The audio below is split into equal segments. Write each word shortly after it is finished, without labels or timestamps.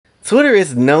Twitter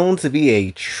is known to be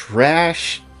a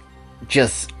trash,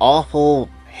 just awful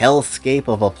hellscape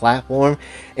of a platform,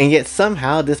 and yet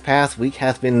somehow this past week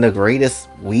has been the greatest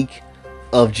week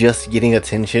of just getting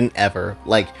attention ever.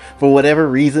 Like, for whatever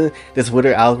reason, the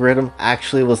Twitter algorithm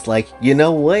actually was like, you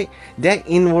know what, that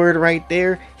N-word right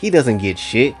there, he doesn't get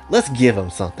shit, let's give him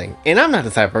something. And I'm not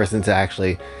the type of person to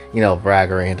actually, brag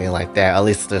or anything like that,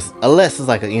 unless there's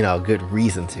like a good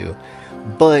reason to.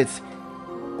 But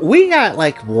we got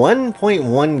like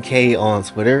 1.1k on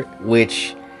Twitter,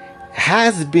 which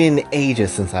has been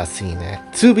ages since I've seen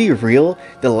that. To be real,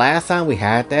 the last time we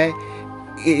had that,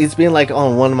 it's been like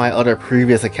on one of my other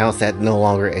previous accounts that no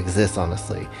longer exists,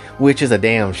 honestly, which is a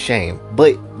damn shame.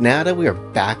 But now that we are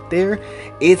back there,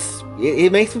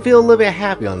 it makes me feel a little bit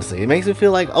happy, honestly. It makes me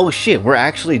feel like, oh shit, we're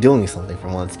actually doing something for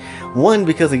once. One,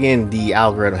 because again, the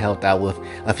algorithm helped out with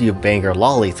a few banger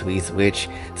lolly tweets, which,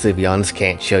 to be honest,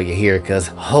 can't show you here because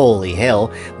holy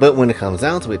hell. But when it comes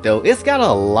down to it though, it's got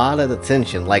a lot of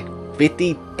attention, like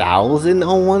 50,000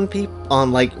 on one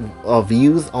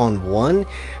views on one,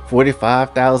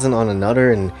 45,000 on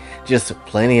another, and just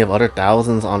plenty of other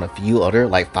thousands on a few other,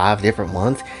 like 5 different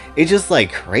ones. It's just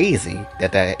like crazy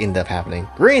that ended up happening.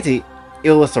 Granted,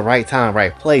 it was the right time,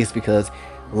 right place, because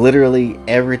literally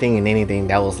everything and anything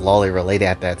that was lolly related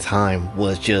at that time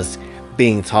was just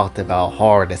being talked about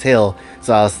hard as hell.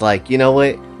 So I was like, you know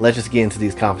what, let's just get into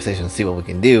these conversations and see what we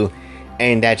can do.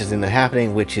 And that just ended up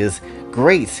happening, which is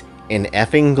great and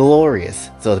effing glorious.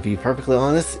 So to be perfectly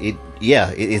honest, it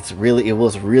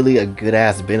was really a good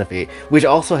ass benefit, which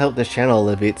also helped this channel a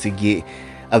little bit to get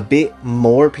a bit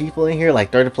more people in here.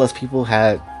 Like 30 plus people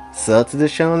had subbed to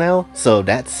this channel now, so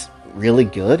that's really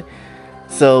good.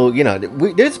 So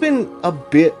there's been a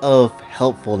bit of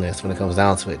helpfulness when it comes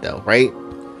down to it though, right?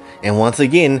 And once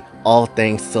again, all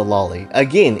thanks to Lolly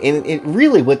again. And it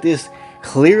really, what this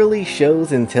clearly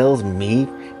shows and tells me,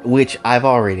 which I've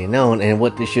already known, and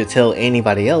what this should tell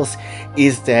anybody else,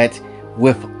 is that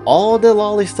with all the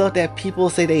lolly stuff that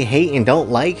people say they hate and don't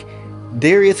like,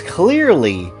 there is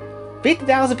clearly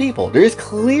 50,000 people. There's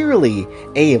clearly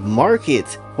a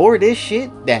market for this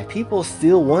shit that people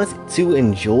still want to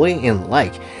enjoy and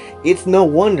like. It's no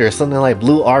wonder something like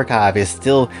Blue Archive is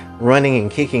still running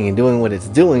and kicking and doing what it's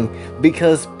doing,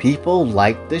 because people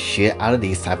like the shit out of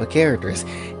these type of characters.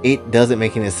 It doesn't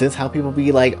make any sense how people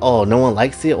be like, oh, no one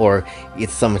likes it, or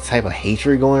it's some type of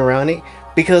hatred going around it,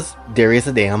 because there is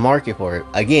a damn market for it.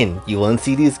 Again, you wouldn't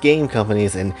see these game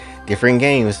companies and different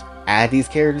games add these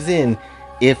characters in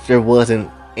if there wasn't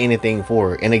anything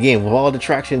for it. And again, with all the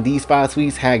traction these 5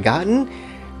 tweets had gotten,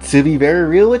 to be very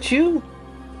real with you,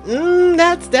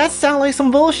 that sounds like some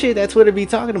bullshit that Twitter be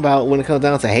talking about when it comes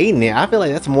down to hating it. I feel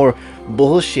like that's more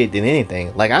bullshit than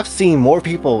anything. Like, I've seen more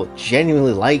people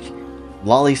genuinely like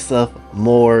lolly stuff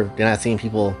more than I've seen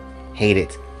people hate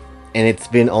it, and it's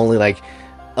been only like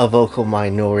a vocal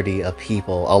minority of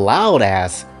people, a loud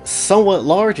ass, somewhat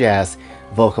large ass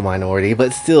vocal minority,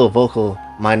 but still vocal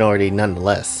minority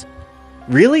nonetheless.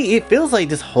 Really, it feels like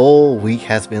this whole week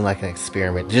has been like an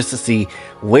experiment just to see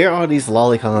where are these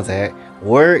Lolicons at,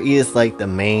 where is like the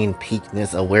main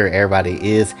peakness of where everybody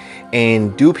is,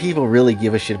 and do people really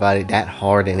give a shit about it that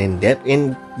hard and in depth.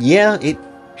 And yeah, it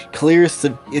clears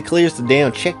the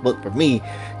damn checkbook for me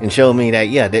and show me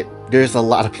that there's a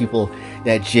lot of people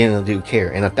that genuinely do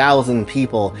care, and 1,000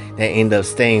 people that end up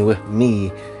staying with me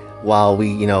while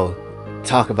we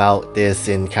talk about this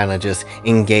and kind of just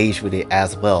engage with it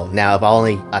as well. Now, if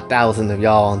only 1,000 of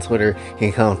y'all on Twitter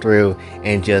can come through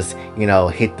and just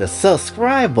hit the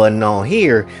subscribe button on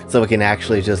here so we can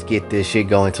actually just get this shit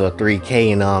going to a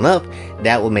 3k and on up,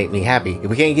 that would make me happy.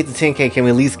 If we can't get to 10k, can we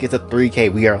at least get to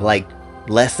 3k? We are like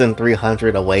less than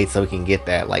 300 away, so we can get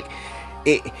that. Like,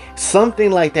 something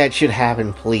like that should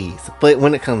happen, please. But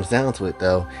when it comes down to it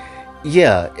though,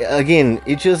 yeah, again,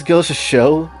 it just goes to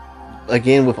show,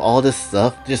 again, with all this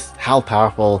stuff, just how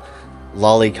powerful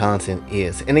lolly content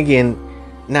is. And again,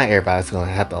 not everybody's gonna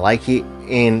have to like it,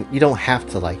 and you don't have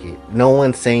to like it. No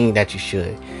one's saying that you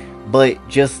should, but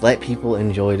just let people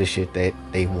enjoy the shit that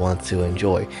they want to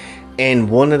enjoy. And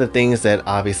one of the things that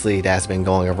obviously that's been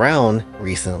going around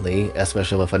recently,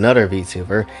 especially with another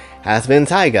VTuber, has been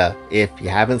Taiga. If you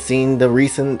haven't seen the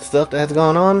recent stuff that's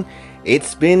gone on,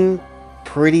 it's been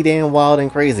pretty damn wild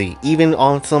and crazy. Even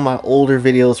on some of my older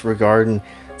videos regarding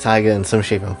Taiga in some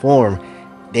shape and form,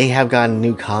 they have gotten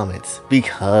new comments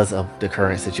because of the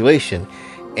current situation.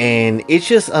 And it's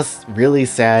just a really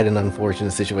sad and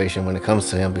unfortunate situation when it comes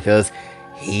to him, because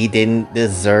he didn't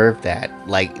deserve that.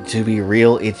 Like, to be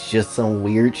real, it's just some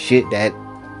weird shit that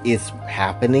is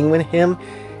happening with him,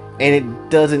 and it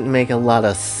doesn't make a lot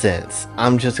of sense.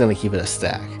 I'm just gonna keep it a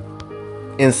stack.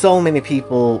 And so many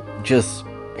people just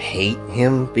hate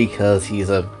him because he's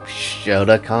a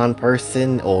Shotokan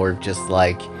person, or just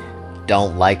like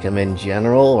don't like him in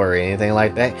general or anything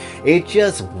like that. It's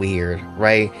just weird,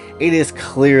 right? It is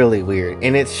clearly weird,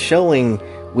 and it's showing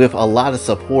with a lot of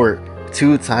support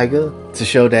to Taiga to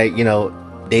show that, you know,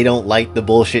 they don't like the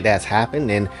bullshit that's happened,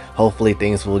 and hopefully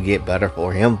things will get better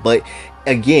for him. But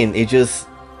again, it just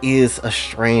is a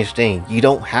strange thing. You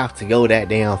don't have to go that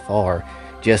damn far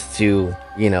just to,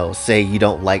 you know, say you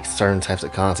don't like certain types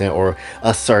of content or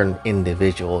a certain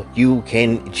individual. You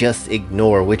can just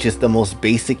ignore, which is the most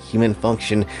basic human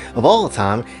function of all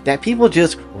time that people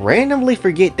just randomly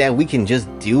forget that we can just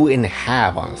do and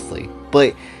have, honestly.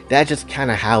 But that's just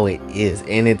kind of how it is,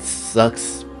 and it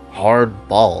sucks hard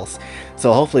balls.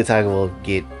 So hopefully Tiger will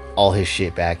get all his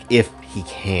shit back if he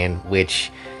can,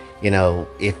 which, you know,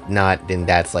 if not, then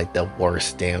that's like the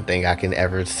worst damn thing I can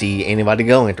ever see anybody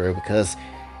going through, because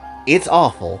it's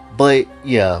awful. But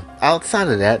yeah, outside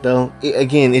of that though,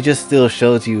 again, it just still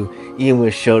shows you, even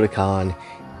with Shotokan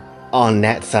on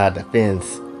that side of the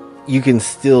fence, you can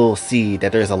still see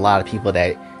that there's a lot of people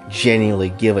that genuinely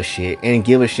give a shit, and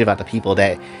give a shit about the people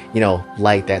that, you know,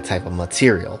 like that type of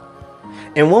material.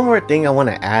 And one more thing I want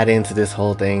to add into this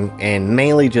whole thing, and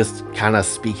mainly just kind of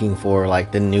speaking for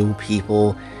like the new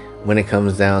people when it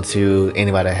comes down to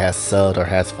anybody that has subbed or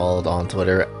has followed on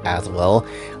Twitter as well,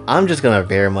 I'm just gonna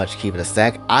very much keep it a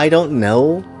stack. I don't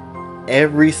know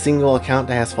every single account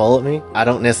that has followed me. I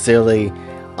don't necessarily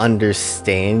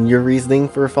understand your reasoning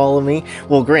for following me.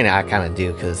 Well, granted, I kind of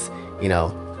do, because, you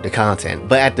know, the content.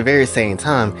 But at the very same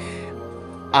time,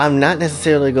 I'm not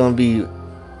necessarily going to be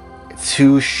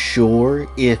too sure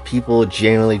if people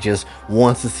generally just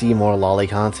want to see more lolly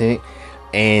content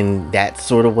in that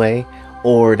sort of way,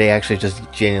 or they actually just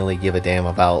genuinely give a damn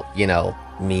about, you know,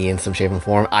 me in some shape and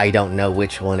form. I don't know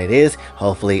which one it is.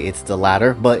 Hopefully it's the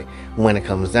latter. But when it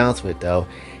comes down to it though,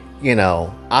 you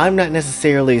know, I'm not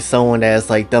necessarily someone that's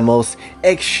like the most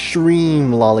extreme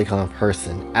lolicon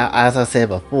person. As I said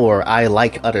before, I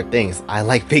like other things. I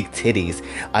like big titties.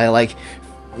 I like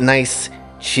nice,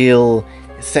 chill,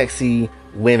 sexy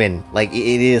women. Like,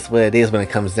 it is what it is when it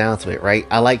comes down to it, right?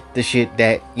 I like the shit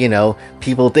that, you know,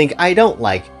 people think I don't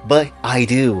like, but I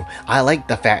do. I like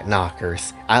the fat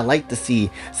knockers. I like to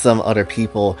see some other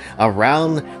people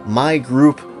around my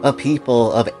group of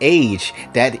people of age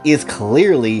that is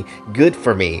clearly good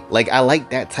for me. Like, I like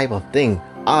that type of thing,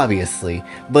 obviously,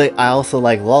 but I also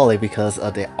like lolly because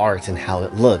of the art and how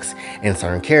it looks, and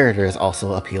certain characters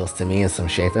also appeals to me in some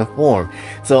shape and form.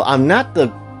 So I'm not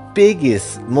the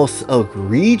biggest, most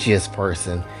egregious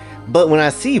person, but when I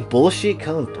see bullshit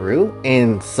come through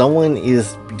and someone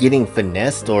is getting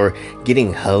finessed or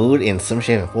getting hoed in some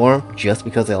shape and form just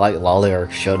because they like lolly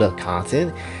or showed up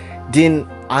content, then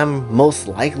I'm most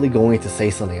likely going to say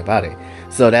something about it.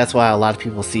 So that's why a lot of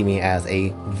people see me as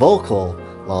a vocal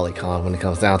lolicon when it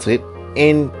comes down to it.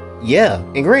 And yeah,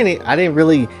 and granted, I didn't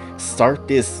really start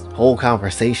this whole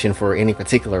conversation for any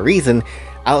particular reason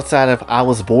outside of I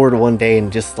was bored one day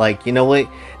and just like, you know what,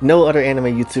 no other anime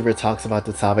YouTuber talks about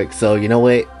the topic, so you know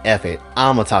what, F it,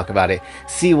 I'm gonna talk about it,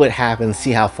 see what happens, see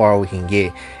how far we can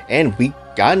get. And we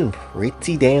gotten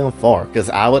pretty damn far, because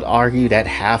I would argue that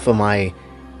half of my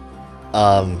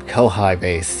Kohai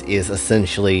base is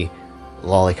essentially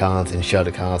lolicons and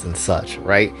shotacons and such,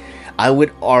 right? I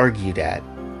would argue that.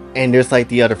 And there's like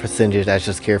the other percentage that's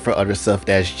just care for other stuff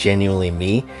that's genuinely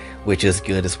me, which is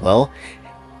good as well.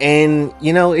 And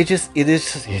you know, it just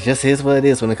is what it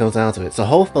is when it comes down to it. So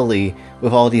hopefully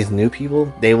with all these new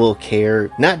people, they will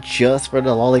care not just for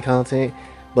the lolly content,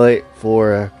 but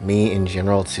for me in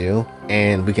general too.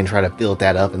 And we can try to build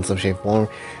that up in some shape or form,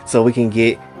 so we can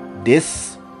get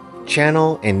this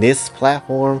channel and this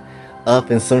platform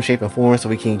up in some shape and form, so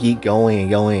we can keep going and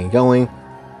going and going.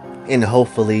 And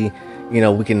hopefully, you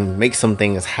know, we can make some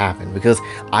things happen, because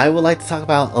I would like to talk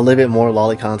about a little bit more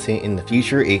lolly content in the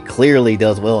future. It clearly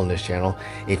does well on this channel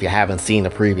if you haven't seen the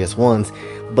previous ones,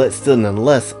 but still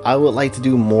nonetheless, I would like to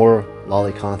do more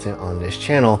lolly content on this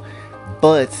channel,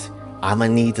 but I'm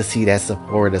gonna need to see that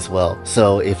support as well.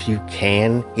 So if you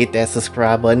can hit that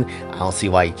subscribe button, I don't see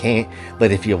why you can't,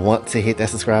 but if you want to hit that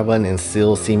subscribe button and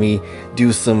still see me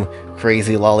do some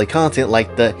crazy lolly content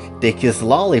like the thickest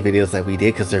lolly videos that we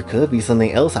did, because there could be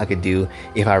something else I could do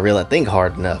if I really think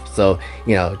hard enough. So,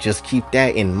 you know, just keep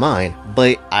that in mind.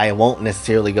 But I won't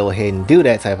necessarily go ahead and do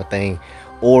that type of thing,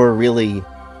 or really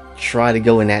try to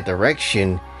go in that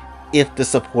direction, if the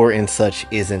support and such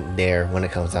isn't there when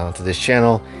it comes down to this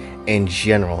channel in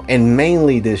general, and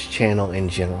mainly this channel in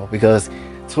general. Because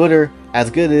Twitter,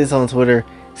 as good as it is on Twitter,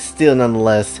 still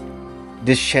nonetheless,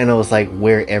 this channel is like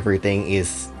where everything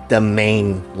is the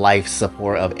main life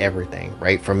support of everything,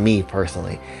 right? For me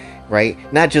personally, right?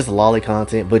 Not just lolly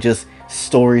content, but just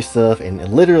story stuff and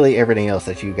literally everything else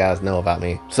that you guys know about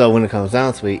me. So when it comes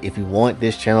down to it, if you want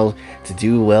this channel to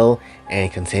do well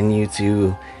and continue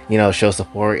to, you know, show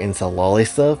support into lolly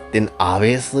stuff, then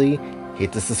obviously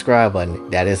hit the subscribe button.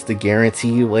 That is the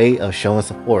guaranteed way of showing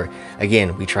support.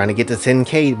 Again, we trying to get to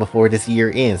 10K before this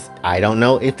year ends. I don't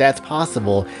know if that's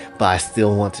possible, but I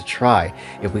still want to try.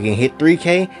 If we can hit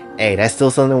 3K, hey, that's still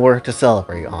something worth to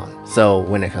celebrate on. So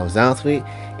when it comes down to it,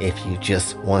 if you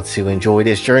just want to enjoy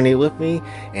this journey with me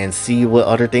and see what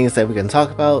other things that we can talk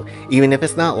about, even if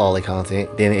it's not lolly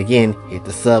content, then again, hit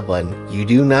the sub button. You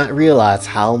do not realize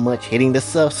how much hitting the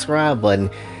subscribe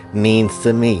button means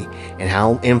to me and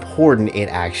how important it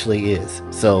actually is.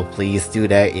 So please do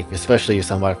that. If especially you're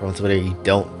somebody from Twitter, you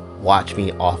don't watch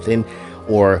me often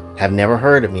or have never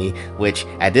heard of me, which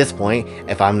at this point,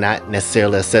 if I'm not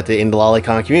necessarily accepted in the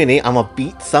Lolicon community, I'm gonna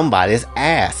beat somebody's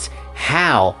ass.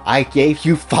 How? I gave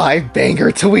you 5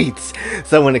 banger tweets.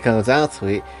 So when it comes down to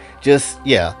it, just,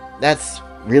 yeah, that's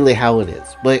really how it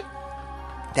is. But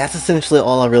that's essentially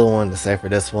all I really wanted to say for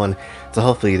this one. So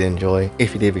hopefully you did enjoy.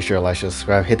 If you did, be sure to like, share,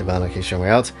 subscribe, hit the bell notification way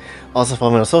out. Also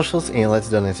follow me on socials, and let's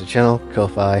donate to the channel.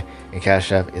 Kofi and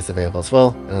Cash App is available as well.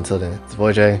 And until then, it's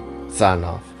Boy J, signing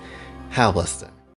off. Have a blessed day.